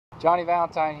Johnny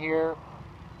Valentine here,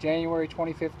 January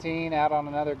 2015, out on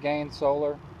another Gain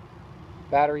Solar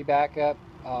battery backup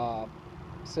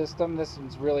system. This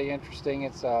one's really interesting.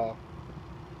 It's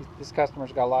this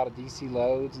customer's got a lot of DC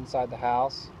loads inside the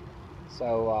house,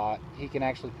 so he can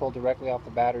actually pull directly off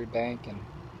the battery bank and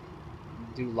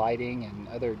do lighting and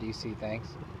other DC things.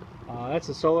 That's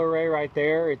a solar array right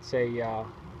there. It's a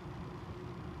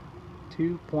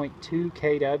 2.2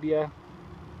 kW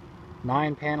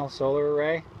 9-panel solar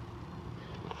array.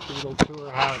 Give a little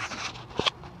tour how it's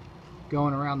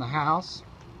going around the house.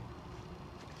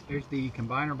 There's the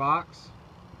combiner box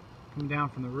coming down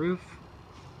from the roof.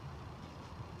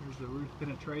 There's the roof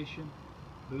penetration,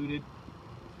 booted.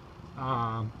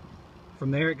 From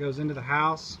there it goes into the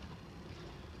house,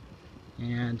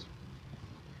 and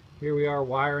here we are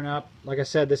wiring up. Like I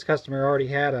said, this customer already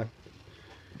had a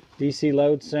DC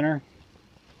load center,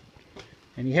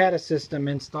 and he had a system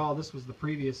installed. This was the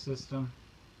previous system,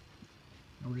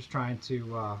 and we're just trying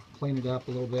to clean it up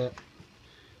a little bit,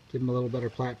 give him a little better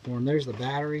platform. There's the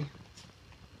battery.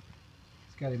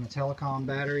 It's got him a telecom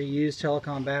battery, used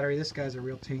telecom battery. This guy's a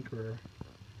real tinkerer,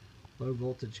 low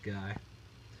voltage guy.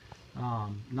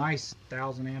 Nice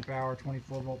 1000 amp hour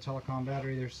 24 volt telecom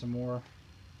battery. There's some more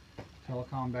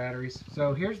telecom batteries.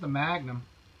 So here's the Magnum.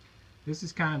 This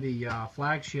is kind of the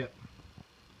flagship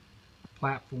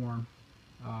platform.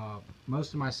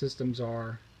 Most of my systems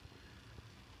are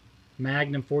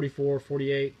Magnum 44,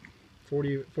 48,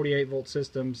 48 volt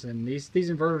systems, and these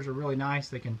inverters are really nice.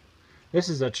 This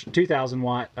is a 2000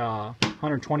 watt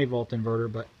 120 volt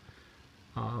inverter, but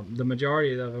the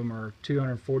majority of them are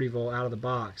 240 volt out of the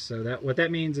box. So what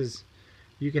that means is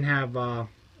you can have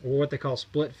what they call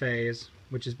split phase,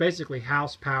 which is basically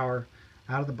house power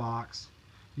out of the box.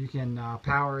 You can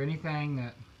power anything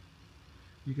that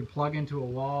you can plug into a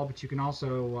wall, but you can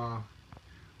also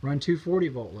run 240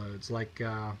 volt loads like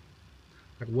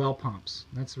well pumps.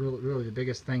 That's really the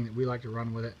biggest thing that we like to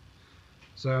run with it.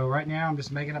 So right now I'm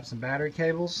just making up some battery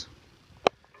cables.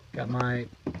 Got my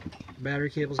battery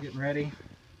cables getting ready.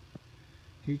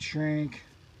 Heat shrink.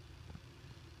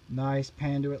 Nice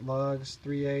Panduit lugs,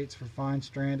 3/8 for fine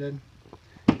stranded.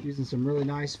 Using some really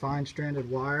nice fine stranded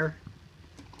wire.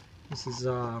 This is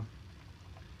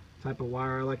type of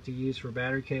wire I like to use for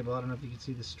battery cable. I don't know if you can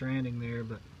see the stranding there,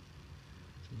 but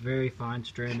it's very fine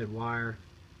stranded wire.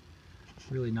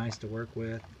 Really nice to work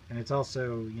with, and it's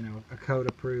also, you know, a code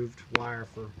approved wire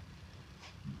for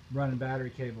running battery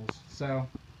cables. So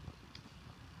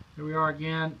here we are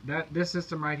again. This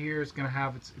system right here is going to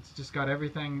have it's just got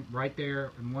everything right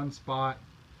there in one spot.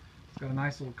 It's got a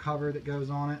nice little cover that goes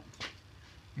on it,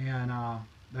 and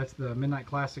that's the Midnight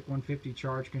Classic 150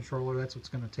 charge controller. That's what's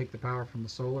going to take the power from the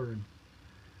solar and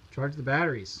charge the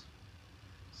batteries.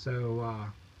 So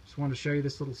just wanted to show you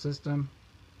this little system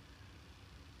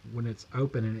when it's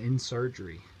open and in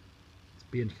surgery. It's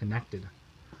being connected.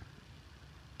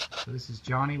 So this is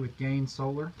Johnny with Gain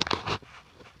Solar,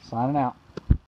 signing out.